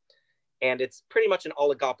time. And it's pretty much an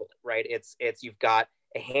oligopoly, right? It's you've got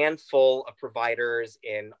a handful of providers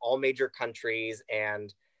in all major countries,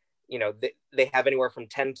 and they have anywhere from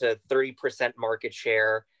 10 to 30% market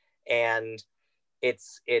share, and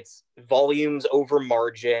it's volumes over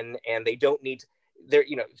margin, and they don't need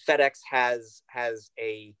FedEx has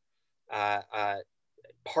a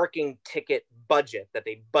parking ticket budget that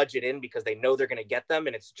they budget in because they know they're going to get them,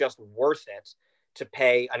 and it's just worth it to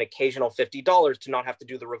pay an occasional $50 to not have to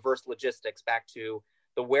do the reverse logistics back to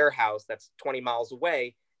the warehouse that's 20 miles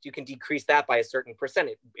away. You can decrease that by a certain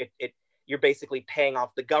percentage. You're basically paying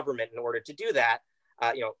off the government in order to do that,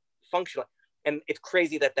 functionally. And it's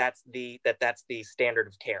crazy that that's the standard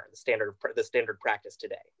of care, the standard practice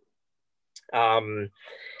today.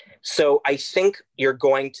 So I think you're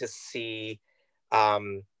going to see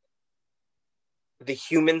the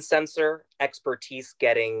human sensor expertise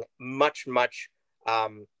getting much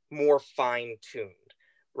more fine-tuned,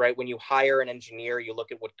 right? When you hire an engineer, you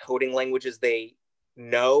look at what coding languages they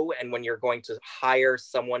know, and when you're going to hire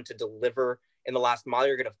someone to deliver in the last mile,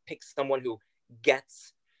 you're going to pick someone who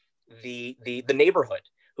gets the neighborhood,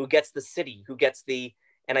 who gets the city,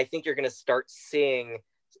 and I think you're going to start seeing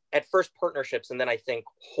at first partnerships, and then I think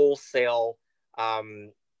wholesale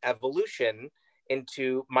evolution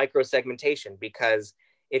into micro segmentation, because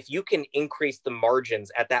if you can increase the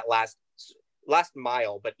margins at that last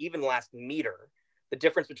mile, but even last meter, the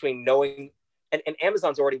difference between knowing, and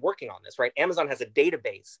Amazon's already working on this, right? Amazon has a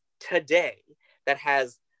database today that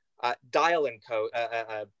has dial-in code,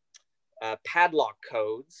 padlock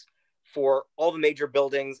codes for all the major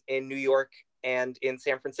buildings in New York and in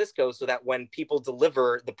San Francisco, so that when people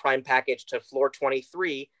deliver the Prime package to floor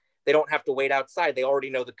 23, they don't have to wait outside. They already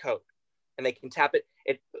know the code and they can tap it.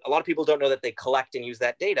 A lot of people don't know that they collect and use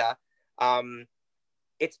that data.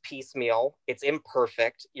 It's piecemeal, it's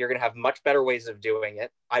imperfect. You're gonna have much better ways of doing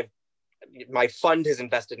it. My fund has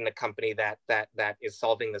invested in a company that is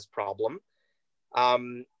solving this problem.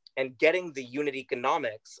 And getting the unit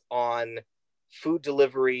economics on food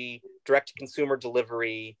delivery, direct to consumer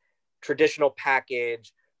delivery, traditional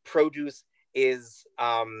package, produce is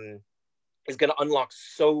going to unlock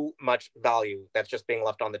so much value that's just being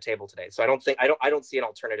left on the table today. So I don't see an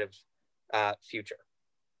alternative future.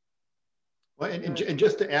 Well, and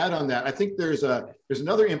just to add on that, I think there's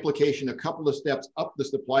another implication, a couple of steps up the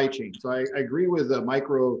supply chain. So I agree with the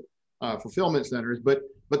micro fulfillment centers, but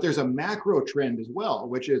there's a macro trend as well,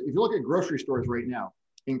 which is, if you look at grocery stores right now,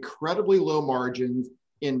 incredibly low margins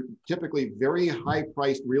in typically very high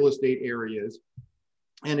priced real estate areas.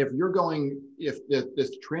 And if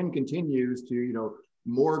this trend continues to,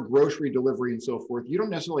 more grocery delivery and so forth, you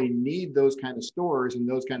don't necessarily need those kind of stores in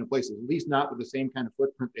those kind of places, at least not with the same kind of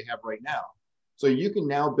footprint they have right now. So you can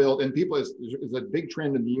now build, and there's a big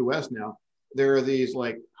trend in the US now, there are these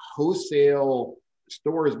like wholesale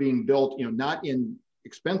stores being built, not in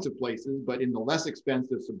expensive places, but in the less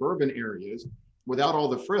expensive suburban areas without all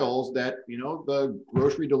the frills that, the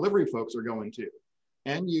grocery delivery folks are going to.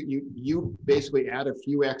 And you basically add a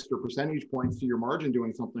few extra percentage points to your margin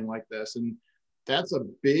doing something like this. And that's a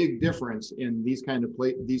big difference in these kind of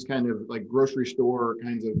like grocery store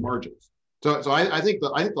kinds of margins. So I think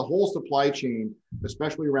the whole supply chain,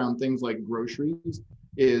 especially around things like groceries,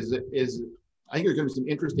 is I think there's going to be some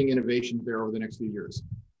interesting innovations there over the next few years.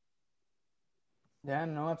 Yeah,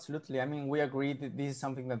 no, absolutely. I mean, we agree that this is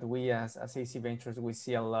something that we as AC Ventures, we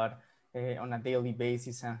see a lot on a daily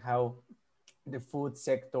basis, and how the food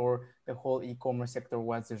sector, the whole e-commerce sector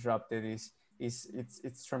was disrupted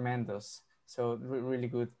it's tremendous. So really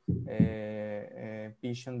good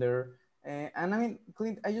vision there. And I mean,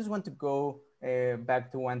 Clint, I just want to go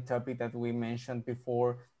back to one topic that we mentioned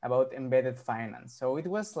before about embedded finance. So it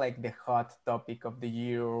was like the hot topic of the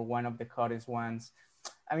year, or one of the hottest ones.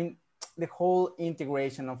 I mean, the whole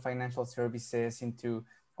integration of financial services into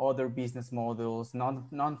other business models,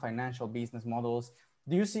 non-financial business models.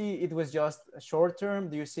 Do you see it was just short term?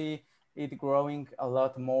 Do you see it growing a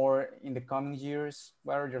lot more in the coming years?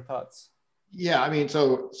 What are your thoughts? Yeah, I mean,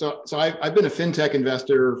 so I've been a fintech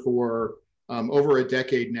investor for over a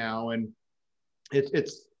decade now, and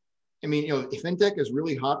fintech is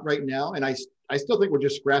really hot right now, and I still think we're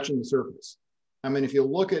just scratching the surface. I mean, if you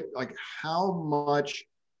look at like how much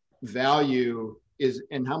value is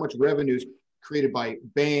and how much revenue is created by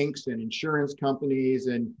banks and insurance companies,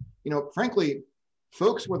 and frankly,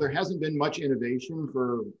 folks where there hasn't been much innovation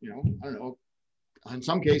for I don't know, in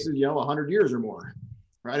some cases 100 years or more,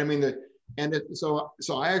 right? I mean so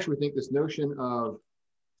I actually think this notion of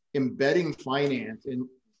embedding finance in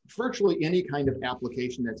virtually any kind of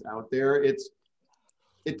application that's out there, it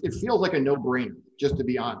feels like a no-brainer, just to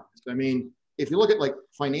be honest. I mean, if you look at like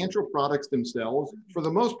financial products themselves, for the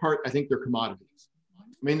most part, I think they're commodities.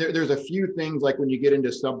 I mean, there's a few things like when you get into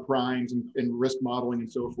subprimes and risk modeling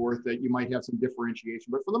and so forth that you might have some differentiation.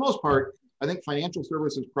 But for the most part, I think financial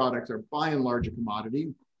services products are by and large a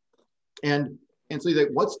commodity. And so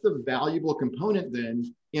what's the valuable component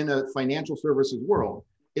then in a financial services world?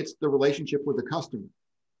 It's the relationship with the customer.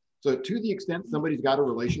 So to the extent somebody's got a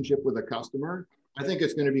relationship with a customer, I think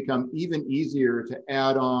it's going to become even easier to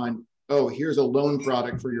add on, oh, here's a loan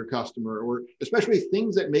product for your customer, or especially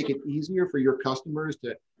things that make it easier for your customers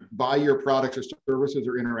to buy your products or services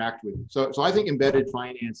or interact with you. So I think embedded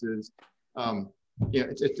finances,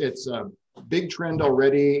 it's a big trend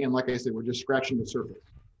already. And like I said, we're just scratching the surface.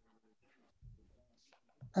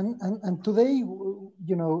 And today, you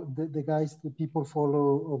know, the people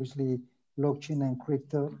follow obviously blockchain and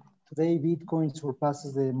crypto. Today, Bitcoin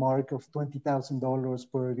surpasses the mark of $20,000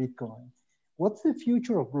 per Bitcoin. What's the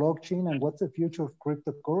future of blockchain and what's the future of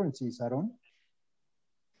cryptocurrencies, Aaron?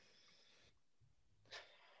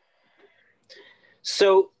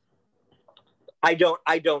 So I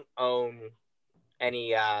don't own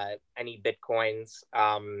any Bitcoins.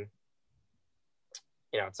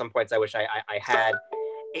 You know, at some points I wish I had.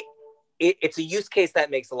 It's a use case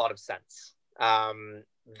that makes a lot of sense.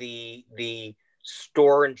 The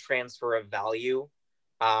store and transfer of value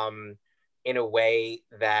in a way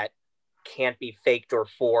that can't be faked or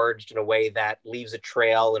forged, in a way that leaves a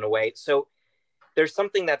trail, in a way. So there's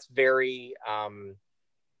something that's very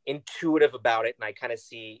intuitive about it, and I kind of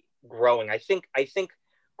see growing. I think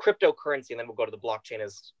cryptocurrency, and then we'll go to the blockchain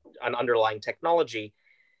as an underlying technology,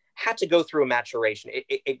 had to go through a maturation.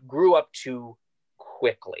 It grew up too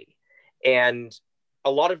quickly. And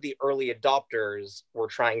a lot of the early adopters were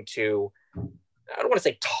trying to, I don't want to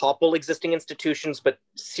say topple existing institutions, but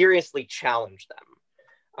seriously challenge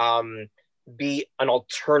them, be an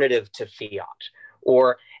alternative to fiat.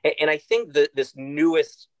 And I think that this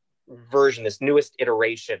newest version, this newest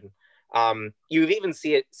iteration, you've even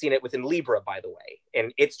seen it within Libra, by the way,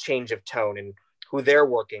 and its change of tone and who they're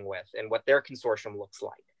working with and what their consortium looks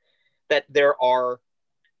like, that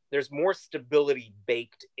there's more stability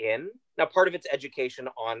baked in. Now, part of it's education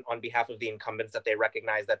on behalf of the incumbents, that they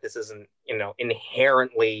recognize that this isn't, you know,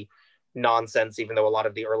 inherently nonsense, even though a lot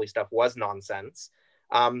of the early stuff was nonsense.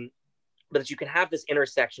 But that you can have this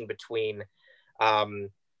intersection between kind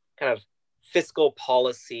of fiscal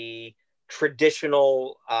policy,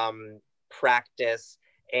 traditional practice,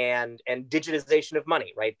 and digitization of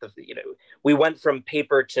money, right? We went from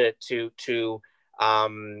paper to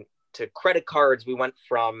credit cards. We went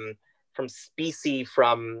from specie,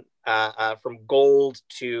 from gold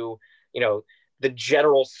to, you know, the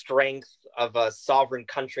general strength of a sovereign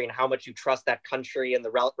country and how much you trust that country and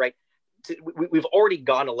right. We've already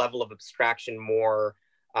gone a level of abstraction more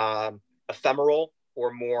ephemeral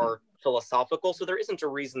or more philosophical. So there isn't a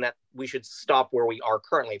reason that we should stop where we are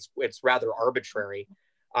currently. It's rather arbitrary.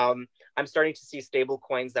 I'm starting to see stable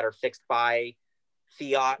coins that are fixed by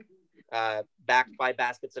fiat, backed by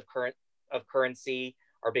baskets of currency,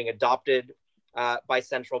 are being adopted by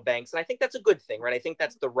central banks, and I think that's a good thing, right? I think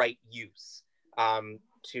that's the right use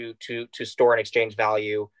to store and exchange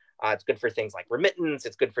value. It's good for things like remittance.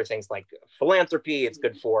 It's good for things like philanthropy. It's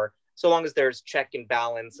good for, so long as there's check and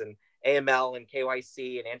balance and AML and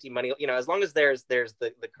KYC and anti-money. You know, as long as there's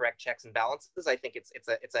the correct checks and balances, I think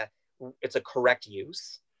it's a correct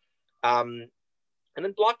use. And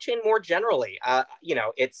then blockchain more generally, you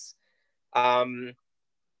know, it's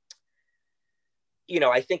you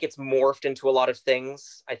know, I think it's morphed into a lot of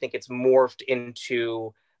things. I think it's morphed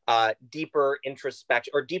into deeper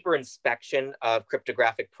introspection or deeper inspection of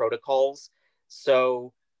cryptographic protocols.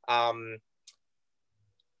 So the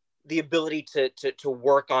ability to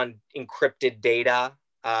work on encrypted data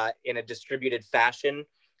in a distributed fashion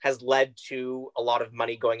has led to a lot of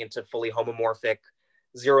money going into fully homomorphic,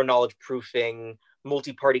 zero knowledge proofing,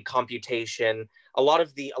 multi-party computation. A lot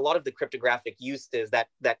of the cryptographic uses that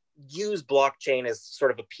use blockchain as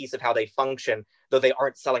sort of a piece of how they function, though they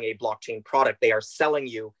aren't selling a blockchain product, they are selling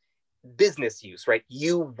you business use, right?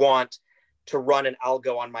 You want to run an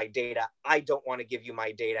algo on my data. I don't want to give you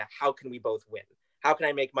my data. How can we both win? How can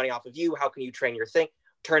I make money off of you? How can you train your thing?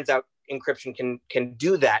 Turns out encryption can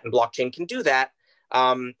do that, and blockchain can do that.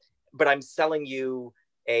 But I'm selling you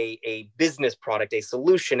a business product, a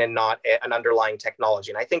solution, and not an underlying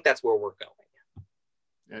technology. And I think that's where we're going.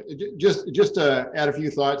 Just to add a few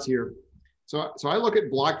thoughts here. So I look at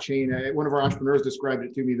blockchain. One of our entrepreneurs described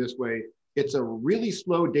it to me this way: it's a really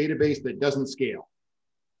slow database that doesn't scale.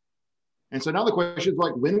 And so now the question is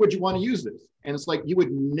like, when would you want to use this? And it's like, you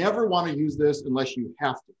would never want to use this unless you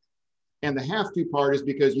have to. And the have to part is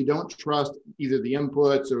because you don't trust either the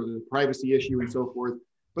inputs or the privacy issue and so forth.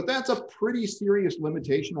 But that's a pretty serious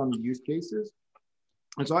limitation on the use cases.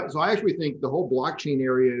 And so I actually think the whole blockchain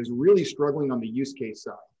area is really struggling on the use case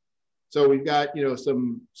side. So we've got, you know,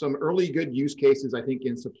 some early good use cases, I think,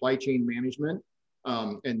 in supply chain management.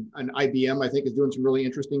 And IBM, I think, is doing some really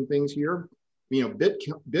interesting things here.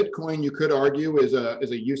 Bitcoin, you could argue, is a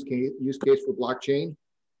use case for blockchain,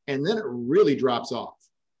 and then it really drops off.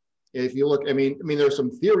 If you look, I mean, there's some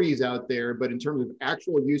theories out there, but in terms of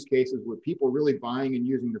actual use cases with people really buying and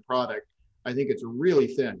using the product, I think it's really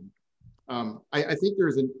thin. I think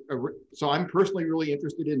there's so I'm personally really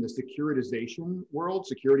interested in the securitization world,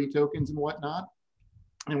 security tokens and whatnot.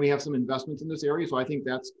 And we have some investments in this area. So I think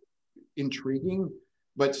that's intriguing,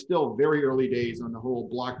 but still very early days on the whole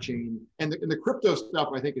blockchain. And the crypto stuff,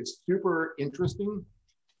 I think, is super interesting.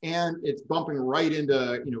 And it's bumping right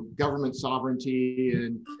into, government sovereignty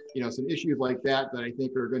and, some issues like that I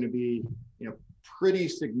think are going to be, pretty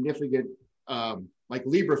significant. Like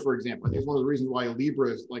Libra, for example. I think it's one of the reasons why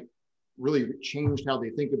Libra is really changed how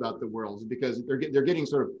they think about the world, is because they're getting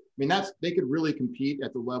sort of, they could really compete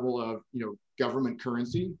at the level of, government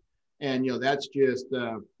currency. And, that's just,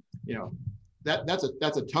 that's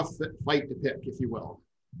a tough fight to pick, if you will.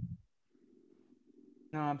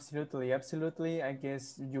 No, absolutely. Absolutely. I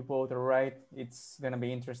guess you both are right. It's going to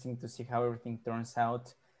be interesting to see how everything turns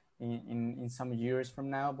out in some years from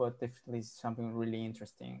now, but definitely something really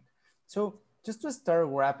interesting. So just to start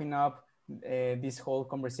wrapping up this whole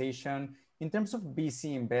conversation, in terms of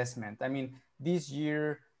VC investment, I mean, this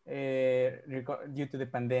year, due to the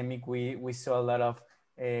pandemic, we saw a lot of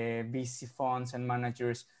VC funds and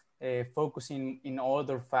managers focusing in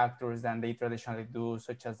other factors than they traditionally do,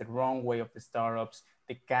 such as the runway of the startups,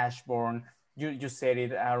 the cash burn. You said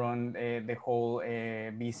it, Aaron, the whole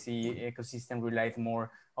VC ecosystem relies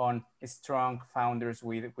more on strong founders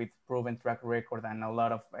with proven track record and a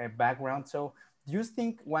lot of background. So do you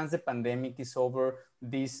think once the pandemic is over,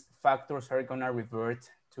 these factors are going to revert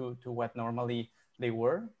to what normally they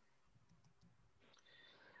were?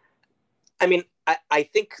 I mean, I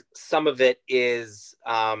think some of it is,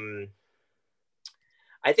 I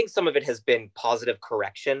think some of it has been positive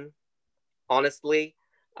correction, honestly.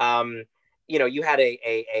 You had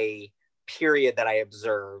a period that I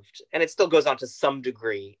observed, and it still goes on to some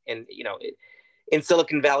degree, and in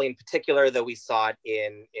Silicon Valley in particular, though we saw it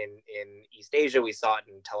in East Asia, we saw it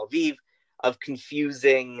in Tel Aviv, of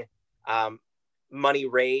confusing money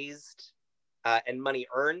raised and money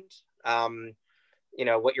earned.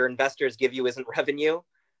 What your investors give you isn't revenue,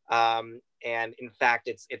 and in fact,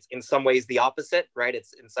 it's in some ways the opposite, right?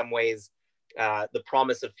 It's in some ways the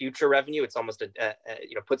promise of future revenue. It's almost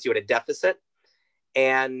puts you at a deficit.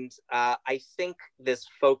 And I think this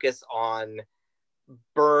focus on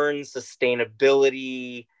burn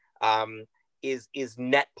sustainability is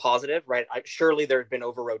net positive, right? Surely there have been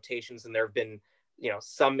over rotations, and there have been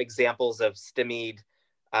some examples of stymied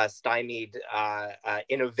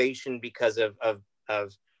innovation because of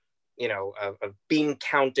bean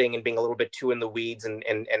counting and being a little bit too in the weeds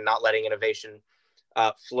and not letting innovation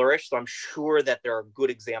flourish. So I'm sure that there are good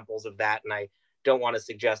examples of that, and I don't want to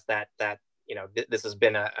suggest that this has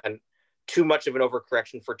been too much of an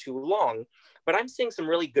overcorrection for too long. But I'm seeing some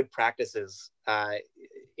really good practices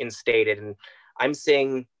instated, and I'm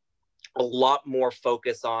seeing a lot more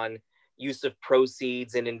focus on use of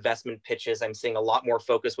proceeds and investment pitches. I'm seeing a lot more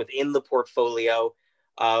focus within the portfolio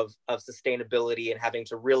of sustainability and having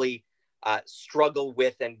to really struggle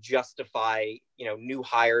with and justify new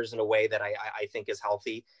hires in a way that I think is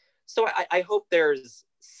healthy. So I hope there's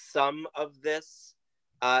some of this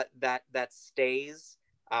that stays,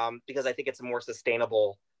 because I think it's a more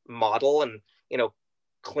sustainable model. And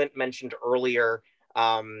Clint mentioned earlier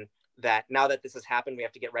that now that this has happened, we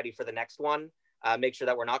have to get ready for the next one, make sure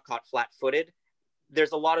that we're not caught flat-footed.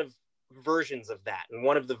 There's a lot of versions of that, and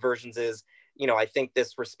one of the versions is I think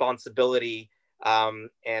this responsibility and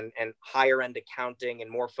higher end accounting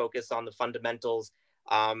and more focus on the fundamentals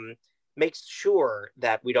makes sure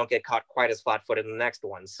that we don't get caught quite as flat-footed in the next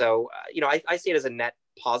one. So, I see it as a net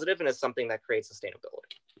positive and as something that creates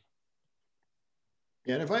sustainability.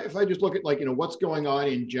 Yeah, and if I just look at what's going on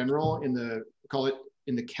in general in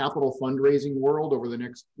the capital fundraising world over the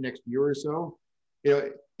next year or so,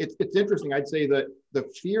 it's interesting. I'd say that the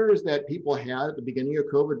fears that people had at the beginning of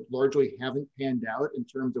COVID largely haven't panned out in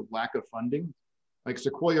terms of lack of funding. Like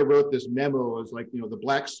Sequoia wrote this memo as the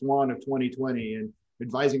black swan of 2020 and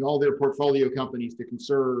advising all their portfolio companies to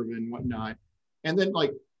conserve and whatnot. And then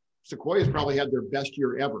Sequoia's probably had their best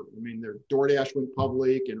year ever. I mean, their DoorDash went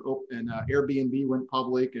public and Airbnb went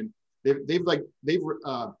public, and they've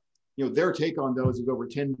their take on those is over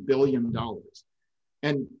 $10 billion.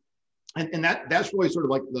 And that's really sort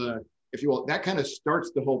of if you will, that kind of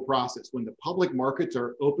starts the whole process when the public markets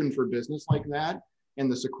are open for business like that,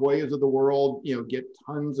 and the Sequoias of the world, get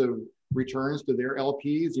tons of returns to their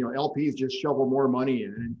LPs. LPs just shovel more money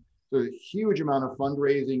in, and there's a huge amount of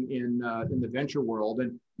fundraising in the venture world.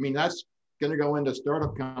 And I mean, that's going to go into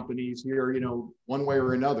startup companies here, one way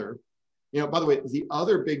or another. By the way, the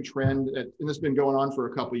other big trend, and this has been going on for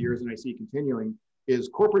a couple of years and I see continuing, is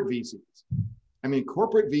corporate VCs. I mean,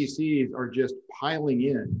 corporate VCs are just piling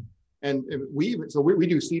in. And we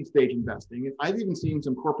do seed stage investing. And I've even seen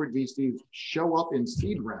some corporate VCs show up in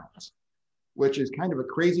seed rounds, which is kind of a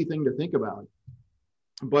crazy thing to think about.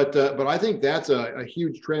 But I think that's a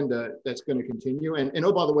huge trend that's going to continue. And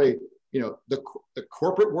oh, by the way, the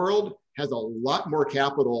corporate world has a lot more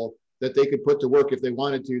capital that they could put to work if they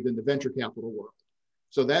wanted to than the venture capital world.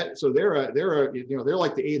 So they're like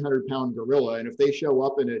the 800-pound gorilla. And if they show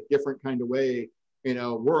up in a different kind of way,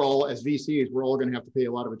 we're all, as VCs, we're all going to have to pay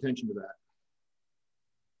a lot of attention to that.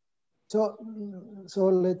 So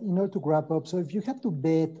to wrap up, so if you had to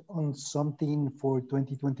bet on something for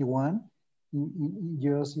 2021,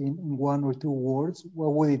 just in one or two words,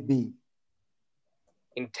 what would it be?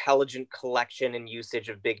 Intelligent collection and usage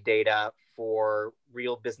of big data for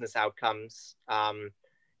real business outcomes.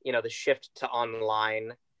 The shift to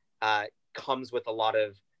online comes with a lot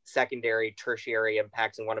of secondary, tertiary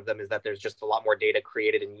impacts, and one of them is that there's just a lot more data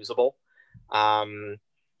created and usable. And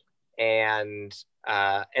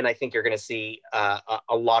I think you're going to see a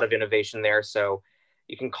lot of innovation there. So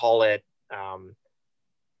you can call it on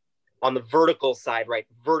the vertical side, right?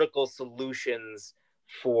 Vertical solutions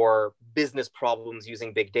for business problems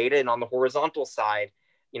using big data, and on the horizontal side,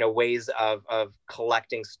 ways of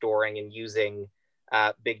collecting, storing, and using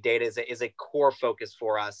big data is a core focus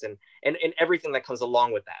for us, and everything that comes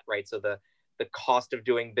along with that, right? So the cost of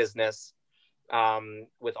doing business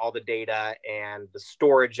with all the data and the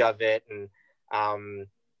storage of it, and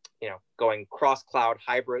going cross cloud,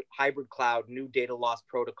 hybrid cloud, new data loss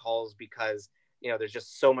protocols, because there's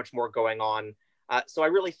just so much more going on. So I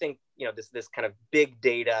really think this kind of big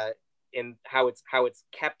data in how it's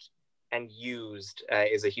kept and used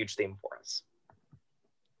is a huge theme for us.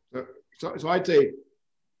 So I'd say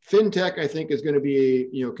fintech, I think, is going to be,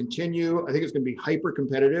 continue. I think it's going to be hyper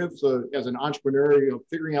competitive. So as an entrepreneur,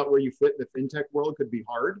 figuring out where you fit in the fintech world could be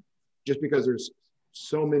hard, just because there's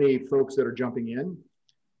so many folks that are jumping in.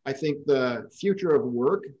 I think the future of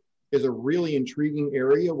work is a really intriguing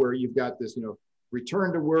area where you've got this,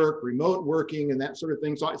 return to work, remote working, and that sort of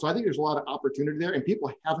thing. So I think there's a lot of opportunity there, and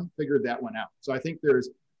people haven't figured that one out. So I think there's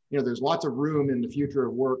lots of room in the future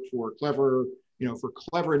of work for clever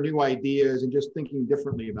new ideas and just thinking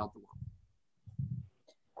differently about the world.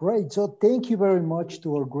 Great. So thank you very much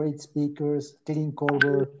to our great speakers, Clint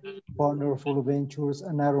Colbert, partner of Follow Ventures,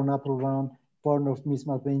 and Aaron Applebaum, partner of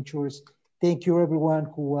Mismap Ventures. Thank you, everyone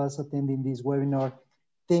who was attending this webinar.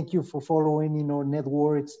 Thank you for following in our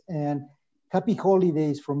networks, and happy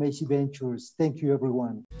holidays from AC Ventures. Thank you,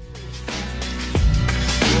 everyone.